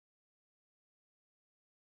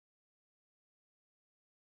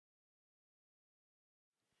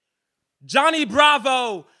Johnny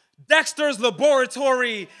Bravo, Dexter's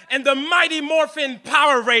Laboratory, and the Mighty Morphin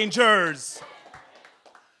Power Rangers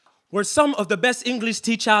were some of the best English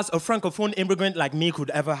teachers a Francophone immigrant like me could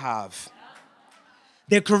ever have.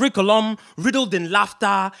 Their curriculum riddled in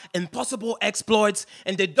laughter, impossible exploits,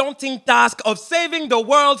 and the daunting task of saving the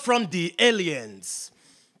world from the aliens.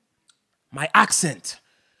 My accent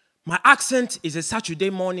is a Saturday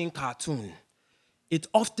morning cartoon. It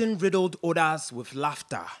often riddled others with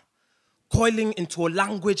laughter. Coiling into a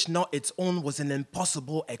language not its own was an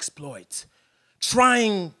impossible exploit.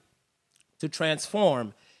 Trying to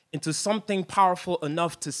transform into something powerful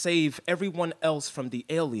enough to save everyone else from the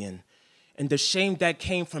alien, and the shame that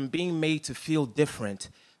came from being made to feel different,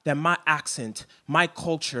 that my accent, my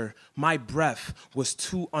culture, my breath was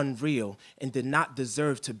too unreal and did not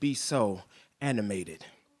deserve to be so animated.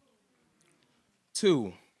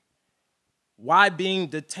 2, why being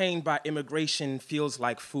detained by immigration feels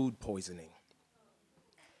like food poisoning.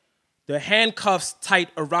 The handcuffs tight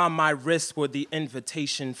around my wrists were the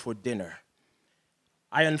invitation for dinner.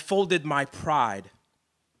 I unfolded my pride,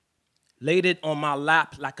 laid it on my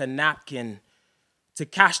lap like a napkin to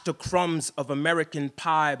catch the crumbs of American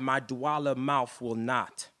pie my Douala mouth will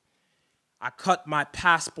not. I cut my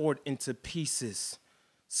passport into pieces,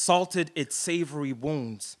 salted its savory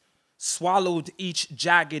wounds, swallowed each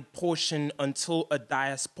jagged portion until a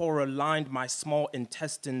diaspora lined my small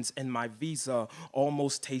intestines and my visa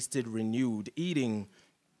almost tasted renewed, eating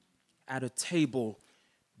at a table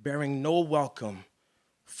bearing no welcome,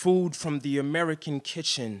 food from the American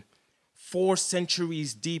kitchen, 4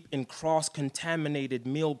 centuries deep in cross-contaminated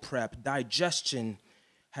meal prep. Digestion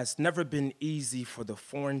has never been easy for the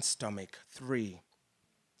foreign stomach. 3,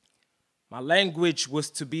 my language was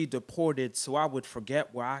to be deported so I would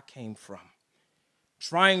forget where I came from.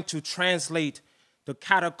 Trying to translate the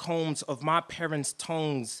catacombs of my parents'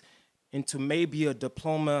 tongues into maybe a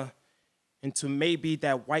diploma, into maybe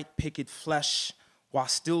that white picket flesh, while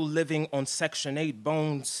still living on Section 8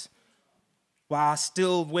 bones, while I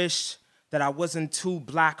still wish that I wasn't too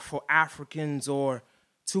black for Africans or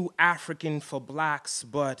too African for blacks,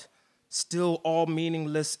 but still all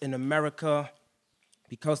meaningless in America,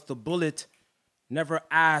 because the bullet never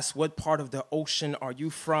asks what part of the ocean are you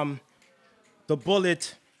from. The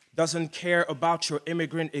bullet doesn't care about your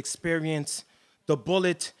immigrant experience. The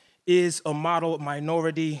bullet is a model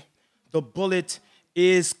minority. The bullet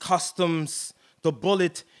is customs. The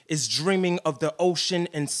bullet is dreaming of the ocean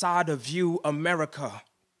inside of you, America.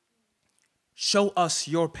 Show us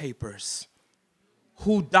your papers.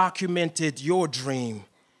 Who documented your dream?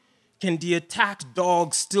 Can the attacked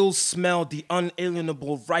dog still smell the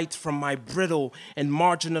unalienable right from my brittle and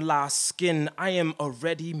marginalized skin? I am a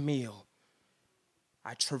ready meal.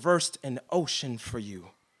 I traversed an ocean for you.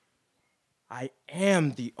 I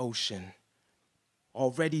am the ocean,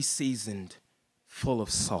 already seasoned, full of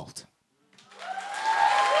salt.